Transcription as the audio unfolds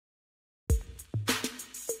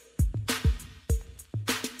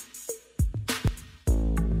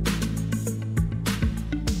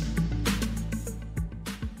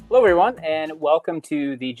Hello, everyone, and welcome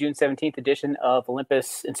to the June 17th edition of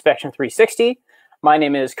Olympus Inspection 360. My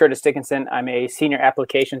name is Curtis Dickinson. I'm a Senior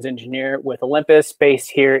Applications Engineer with Olympus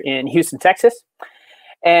based here in Houston, Texas.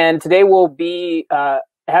 And today we'll be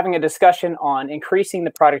having a discussion on increasing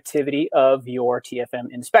the productivity of your TFM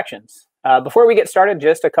inspections. Before we get started,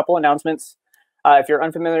 just a couple announcements. If you're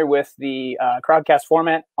unfamiliar with the Crowdcast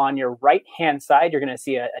format, on your right-hand side, you're going to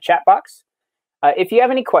see a chat box. If you have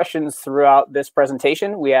any questions throughout this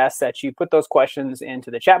presentation, we ask that you put those questions into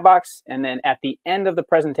the chat box, and then at the end of the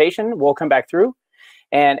presentation, we'll come back through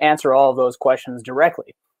and answer all of those questions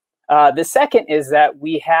directly. The second is that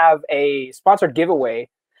we have a sponsored giveaway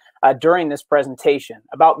during this presentation.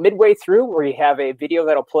 About midway through, we have a video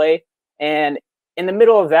that'll play, and in the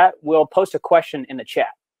middle of that, we'll post a question in the chat.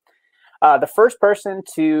 The first person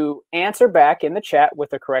to answer back in the chat with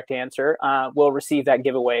the correct answer will receive that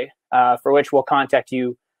giveaway, for which we'll contact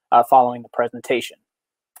you following the presentation.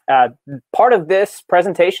 Part of this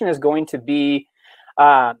presentation is going to be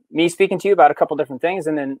me speaking to you about a couple different things,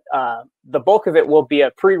 and then the bulk of it will be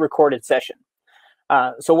a pre-recorded session.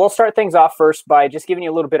 So we'll start things off first by just giving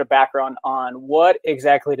you a little bit of background on what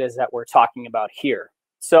exactly it is that we're talking about here.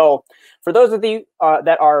 So for those of you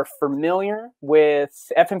that are familiar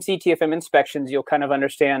with FMC TFM inspections, you'll kind of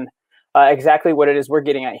understand exactly what it is we're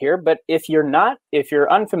getting at here. But if you're not, if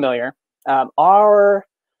you're unfamiliar, our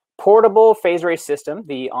portable phase array system,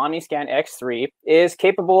 the OmniScan X3, is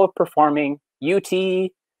capable of performing UT,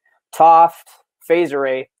 TOF, phase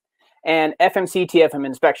array, and FMC TFM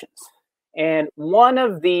inspections. And one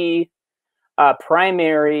of the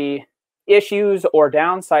primary issues or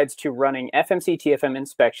downsides to running FMC TFM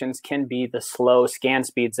inspections can be the slow scan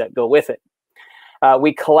speeds that go with it.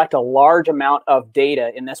 We collect a large amount of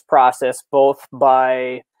data in this process, both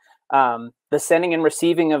by the sending and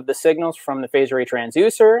receiving of the signals from the phase array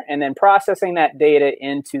transducer, and then processing that data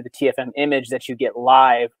into the TFM image that you get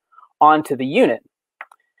live onto the unit.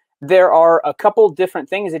 There are a couple different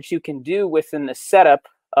things that you can do within the setup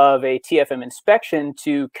of a TFM inspection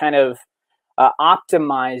to kind of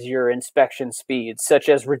optimize your inspection speeds, such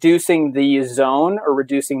as reducing the zone or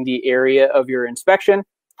reducing the area of your inspection,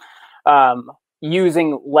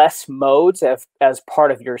 using less modes as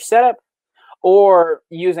part of your setup, or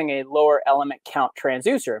using a lower element count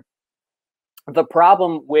transducer. The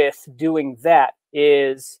problem with doing that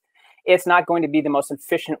is it's not going to be the most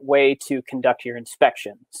efficient way to conduct your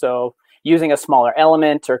inspection. So using a smaller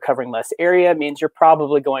element or covering less area means you're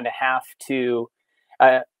probably going to have to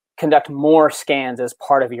conduct more scans as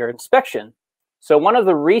part of your inspection. So one of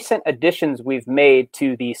the recent additions we've made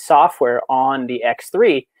to the software on the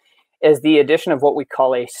X3 is the addition of what we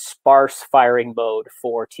call a sparse firing mode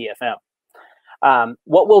for TFM.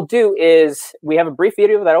 What we'll do is we have a brief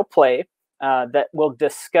video that'll play that will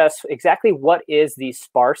discuss exactly what is the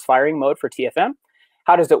sparse firing mode for TFM,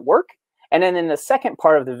 how does it work, and then in the second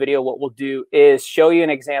part of the video, what we'll do is show you an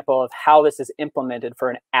example of how this is implemented for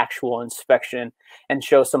an actual inspection and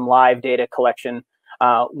show some live data collection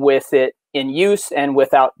with it in use and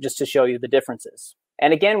without, just to show you the differences.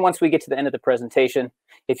 And again, once we get to the end of the presentation,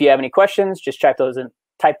 if you have any questions, just type those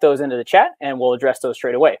into the chat and we'll address those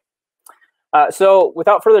straight away. So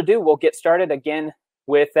without further ado, we'll get started again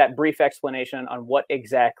with that brief explanation on what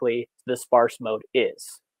exactly the sparse mode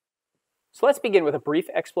is. So let's begin with a brief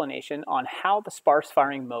explanation on how the sparse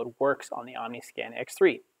firing mode works on the OmniScan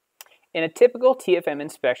X3. In a typical TFM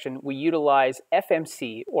inspection, we utilize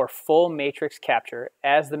FMC, or full matrix capture,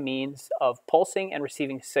 as the means of pulsing and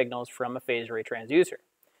receiving signals from a phase array transducer.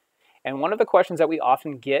 And one of the questions that we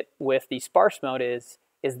often get with the sparse mode is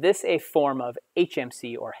this a form of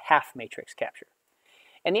HMC, or half matrix capture?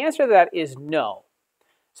 And the answer to that is no.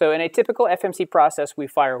 So in a typical FMC process, we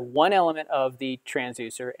fire one element of the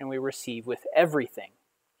transducer and we receive with everything.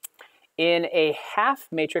 In a half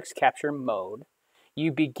matrix capture mode, you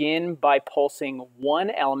begin by pulsing one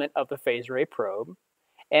element of the phase array probe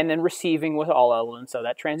and then receiving with all elements of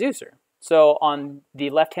that transducer. So on the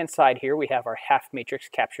left-hand side here, we have our half matrix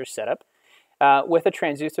capture setup with a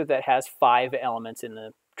transducer that has 5 elements in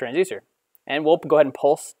the transducer. And we'll go ahead and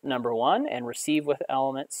pulse number 1 and receive with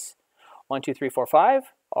elements 1, 2, 3, 4, 5,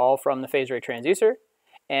 all from the phase array transducer.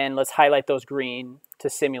 And let's highlight those green to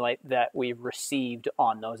simulate that we've received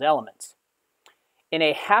on those elements. In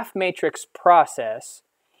a half matrix process,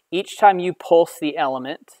 each time you pulse the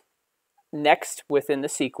element next within the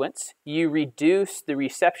sequence, you reduce the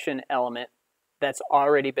reception element that's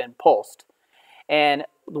already been pulsed. And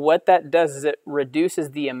what that does is it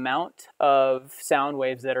reduces the amount of sound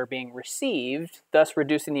waves that are being received, thus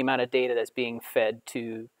reducing the amount of data that's being fed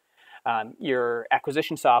to your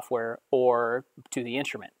acquisition software or to the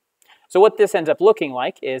instrument. So what this ends up looking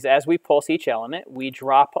like is as we pulse each element, we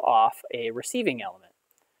drop off a receiving element.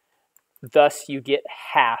 Thus, you get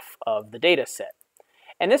half of the data set.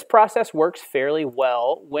 And this process works fairly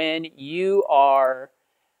well when you are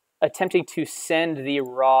attempting to send the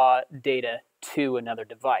raw data to another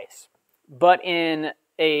device. But in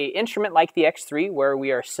an instrument like the X3, where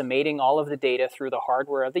we are summating all of the data through the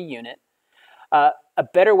hardware of the unit, a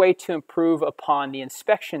better way to improve upon the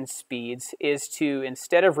inspection speeds is to,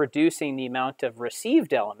 instead of reducing the amount of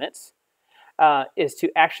received elements, is to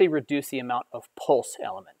actually reduce the amount of pulse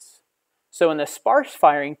elements. So in the sparse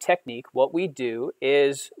firing technique, what we do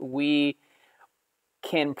is we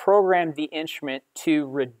can program the instrument to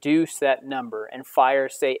reduce that number and fire,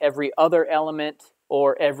 say, every other element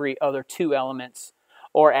or every other 2 elements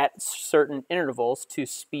or at certain intervals to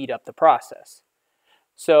speed up the process.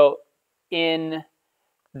 So in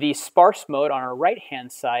the sparse mode on our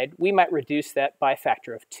right-hand side, we might reduce that by a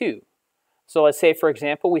factor of 2. So let's say, for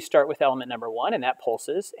example, we start with element number 1, and that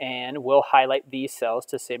pulses, and we'll highlight these cells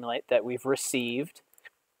to simulate that we've received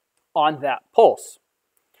on that pulse.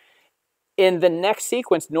 In the next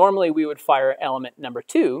sequence, normally we would fire element number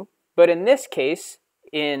 2, but in this case,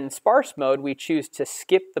 in sparse mode, we choose to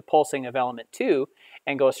skip the pulsing of element 2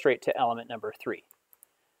 and go straight to element number 3.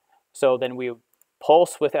 So then we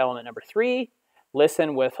pulse with element number 3,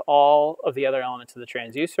 listen with all of the other elements of the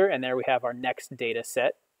transducer, and there we have our next data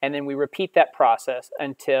set. And then we repeat that process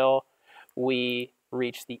until we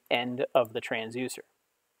reach the end of the transducer.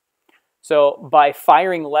 So by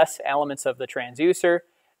firing less elements of the transducer,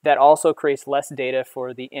 that also creates less data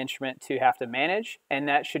for the instrument to have to manage, and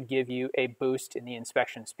that should give you a boost in the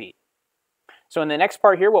inspection speed. So in the next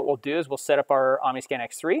part here, what we'll do is we'll set up our OmniScan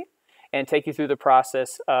X3 and take you through the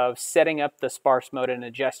process of setting up the sparse mode and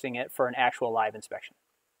adjusting it for an actual live inspection.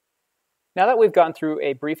 Now that we've gone through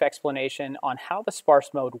a brief explanation on how the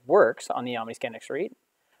sparse mode works on the OmniScan X3,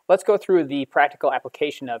 let's go through the practical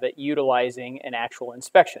application of it utilizing an actual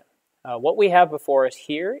inspection. What we have before us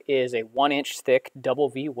here is a 1-inch thick double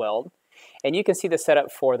V weld, and you can see the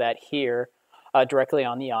setup for that here directly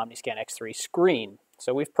on the OmniScan X3 screen.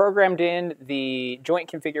 So we've programmed in the joint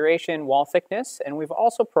configuration, wall thickness, and we've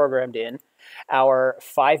also programmed in our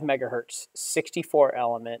 5 megahertz 64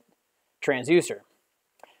 element transducer.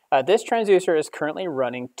 This transducer is currently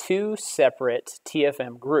running 2 separate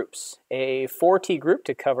TFM groups, a 4T group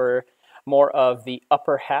to cover more of the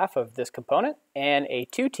upper half of this component, and a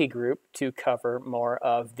 2T group to cover more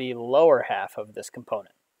of the lower half of this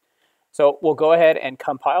component. So we'll go ahead and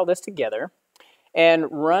compile this together and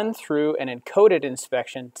run through an encoded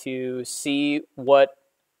inspection to see what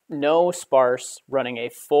no sparse running a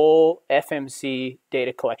full FMC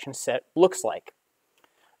data collection set looks like.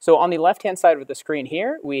 So on the left-hand side of the screen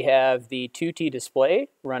here, we have the 2T display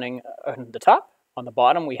running on the top. On the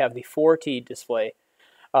bottom, we have the 4T display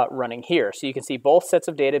running here. So you can see both sets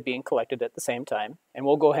of data being collected at the same time, and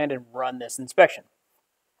we'll go ahead and run this inspection.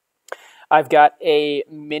 I've got a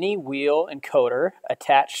mini wheel encoder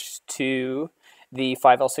attached to the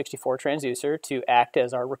 5L64 transducer to act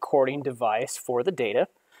as our recording device for the data.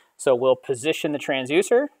 So we'll position the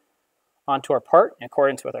transducer onto our part in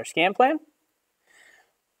accordance with our scan plan,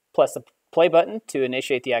 plus the play button to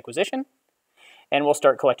initiate the acquisition, and we'll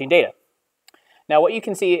start collecting data. Now what you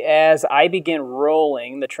can see as I begin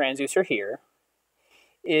rolling the transducer here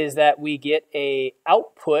is that we get an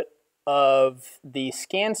output of the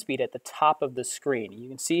scan speed at the top of the screen. You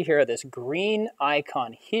can see here this green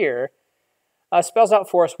icon here spells out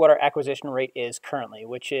for us what our acquisition rate is currently,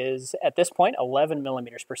 which is at this point 11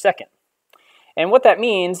 millimeters per second. And what that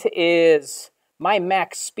means is my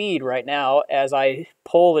max speed right now as I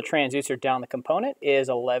pull the transducer down the component is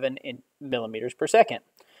 11 millimeters per second,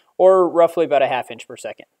 or roughly about a ½ inch per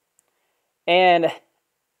second. And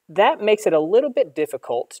that makes it a little bit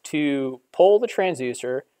difficult to pull the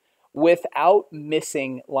transducer without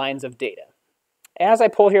missing lines of data. As I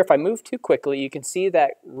pull here, if I move too quickly, you can see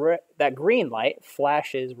that that green light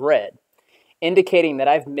flashes red, indicating that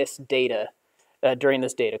I've missed data during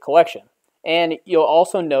this data collection. And you'll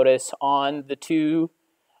also notice on the 2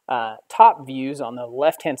 top views on the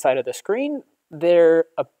left-hand side of the screen, there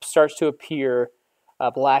starts to appear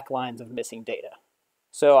black lines of missing data.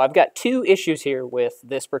 So I've got 2 issues here with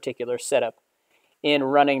this particular setup in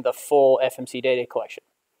running the full FMC data collection.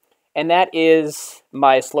 And that is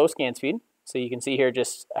my slow scan speed. So you can see here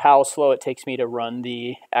just how slow it takes me to run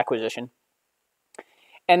the acquisition.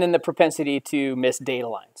 And then the propensity to miss data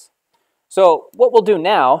lines. So what we'll do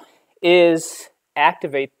now is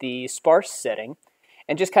activate the sparse setting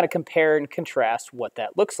and just kind of compare and contrast what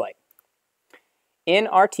that looks like. In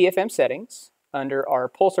our TFM settings, under our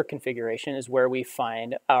pulsar configuration is where we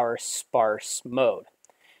find our sparse mode.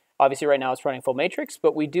 Obviously right now it's running full matrix,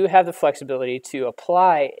 but we do have the flexibility to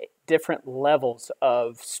apply different levels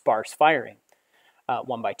of sparse firing.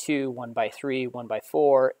 1 by 2, 1 by 3, 1 by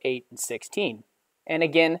 4, 8, and 16. And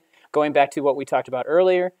again, going back to what we talked about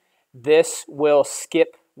earlier, this will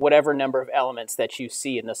skip whatever number of elements that you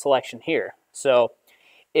see in the selection here. So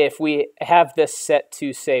if we have this set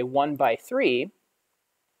to say 1 by 3,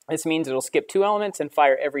 this means it'll skip 2 elements and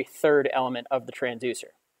fire every third element of the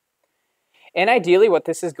transducer. And ideally what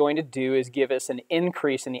this is going to do is give us an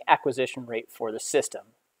increase in the acquisition rate for the system.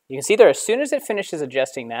 You can see there, as soon as it finishes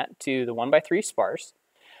adjusting that to the 1 by 3 sparse,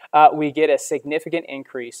 we get a significant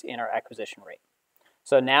increase in our acquisition rate.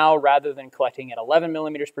 So now, rather than collecting at 11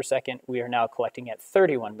 millimeters per second, we are now collecting at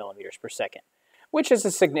 31 millimeters per second, which is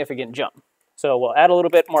a significant jump. So we'll add a little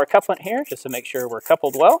bit more couplant here just to make sure we're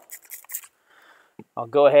coupled well. I'll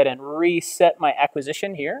go ahead and reset my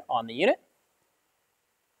acquisition here on the unit.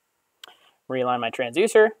 Realign my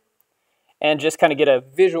transducer, and just kind of get a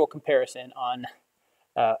visual comparison on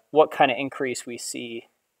what kind of increase we see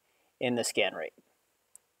in the scan rate.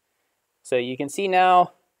 So you can see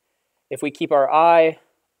now, if we keep our eye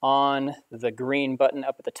on the green button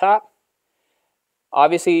up at the top,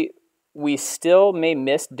 obviously we still may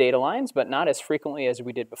miss data lines, but not as frequently as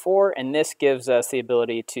we did before, and this gives us the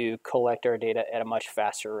ability to collect our data at a much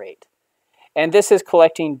faster rate. And this is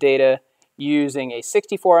collecting data using a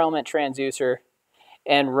 64 element transducer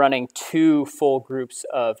and running 2 full groups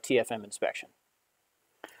of TFM inspection.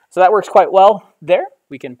 So that works quite well there.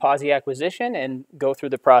 We can pause the acquisition and go through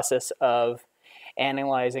the process of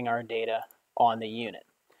analyzing our data on the unit.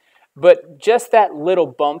 But just that little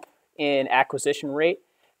bump in acquisition rate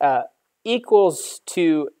equals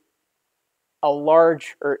to a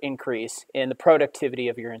larger increase in the productivity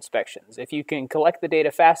of your inspections. If you can collect the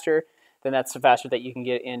data faster, then that's the faster that you can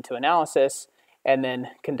get into analysis and then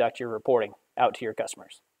conduct your reporting out to your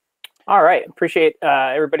customers. All right, appreciate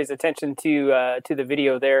everybody's attention to the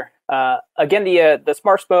video there. Again, the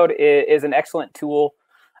sparse mode is an excellent tool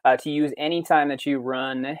to use anytime that you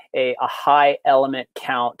run a high element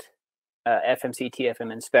count FMC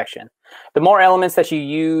TFM inspection. The more elements that you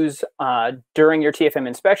use during your TFM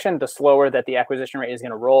inspection, the slower that the acquisition rate is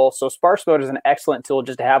going to roll. So sparse mode is an excellent tool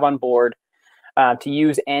just to have on board to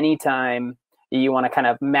use anytime you want to kind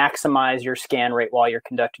of maximize your scan rate while you're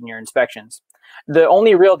conducting your inspections. The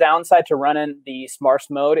only real downside to running the sparse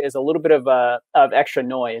mode is a little bit of extra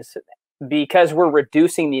noise. Because we're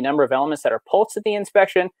reducing the number of elements that are pulsed at the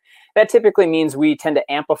inspection, that typically means we tend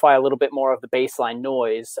to amplify a little bit more of the baseline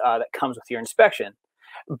noise that comes with your inspection.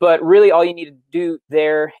 But really all you need to do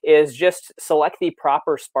there is just select the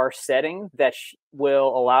proper sparse setting that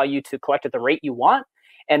will allow you to collect at the rate you want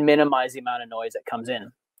and minimize the amount of noise that comes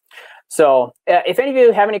in. So if any of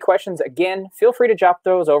you have any questions, again, feel free to drop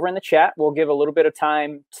those over in the chat. We'll give a little bit of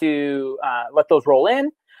time to let those roll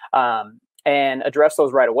in and address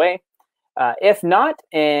those right away. If not,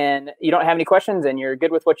 and you don't have any questions and you're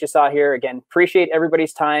good with what you saw here, again, appreciate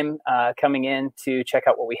everybody's time coming in to check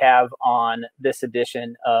out what we have on this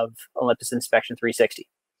edition of Olympus Inspection 360.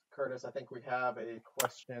 Curtis, I think we have a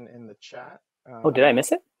question in the chat. Oh, did I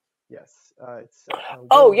miss it? Yes.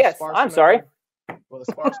 Oh, yes. I'm sorry. Will the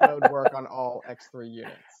sparse mode work on all X3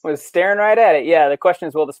 units? I was staring right at it. Yeah, the question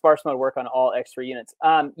is, will the sparse mode work on all X3 units?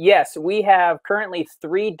 Yes, we have currently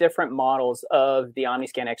 3 different models of the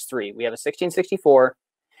OmniScan X3. We have a 1664,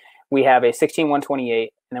 we have a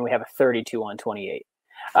 16128, and then we have a 32128.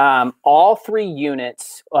 All 3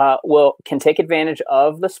 units can take advantage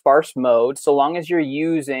of the sparse mode so long as you're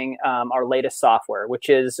using our latest software, which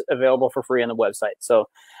is available for free on the website. So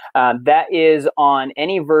that is on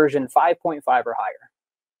any version 5.5 or higher.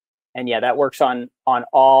 And yeah, that works on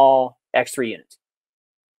all X3 units.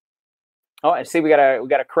 Oh, I see we got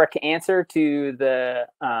a correct answer to the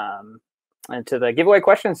giveaway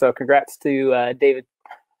question. So congrats to David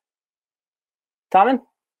Tommen.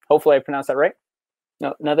 Hopefully I pronounced that right.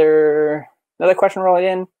 No, another question rolling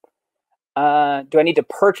in. Do I need to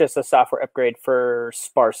purchase a software upgrade for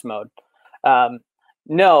sparse mode?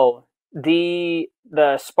 No. The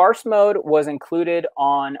sparse mode was included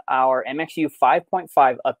on our MXU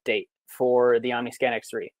 5.5 update for the OmniScan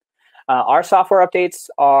X3. Our software updates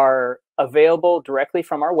are available directly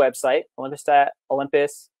from our website,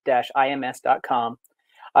 olympus-ims.com,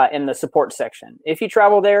 in the support section. If you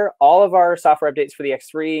travel there, all of our software updates for the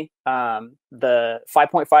X3, the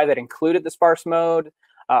 5.5 that included the sparse mode,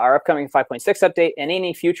 our upcoming 5.6 update, and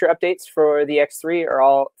any future updates for the X3 are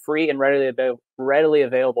all free and readily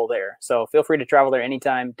available there. So feel free to travel there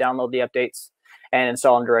anytime, download the updates, and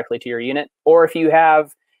install them directly to your unit. Or if you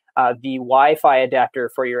have the Wi-Fi adapter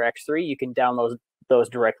for your X3, you can download those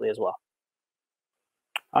directly as well.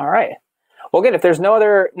 All right. Well, good. If there's no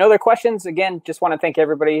other questions, again, just want to thank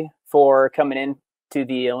everybody for coming in to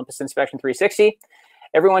the Olympus Inspection 360.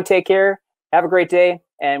 Everyone take care. Have a great day,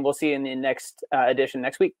 and we'll see you in the next edition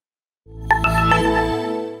next week.